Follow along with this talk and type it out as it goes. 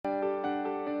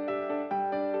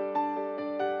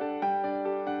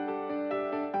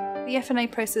The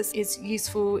FNA process is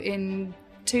useful in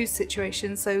two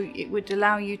situations. So it would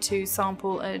allow you to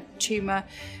sample a tumour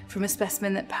from a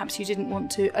specimen that perhaps you didn't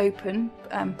want to open,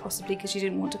 possibly because you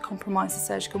didn't want to compromise the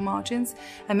surgical margins.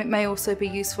 It may also be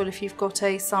useful if you've got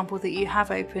a sample that you have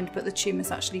opened but the tumour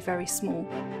is actually very small.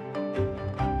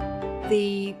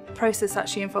 The process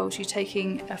actually involves you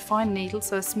taking a fine needle,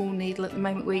 so a small needle. At the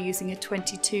moment we're using a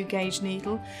 22 gauge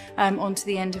needle onto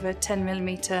the end of a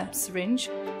 10mm syringe,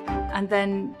 and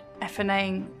then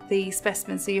FNAing the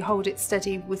specimen. So you hold it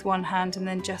steady with one hand and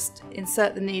then just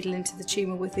insert the needle into the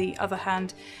tumour with the other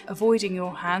hand, avoiding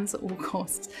your hands at all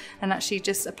costs, and actually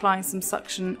just applying some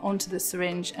suction onto the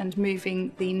syringe and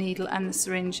moving the needle and the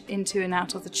syringe into and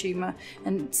out of the tumour,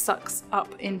 and sucks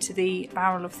up into the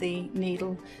barrel of the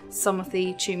needle some of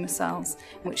the tumour cells,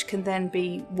 which can then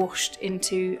be washed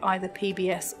into either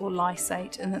PBS or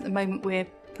lysate. And at the moment we're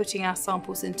putting our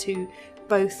samples into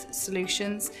both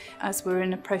solutions, as we're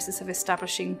in a process of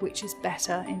establishing which is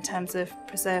better in terms of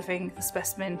preserving the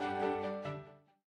specimen.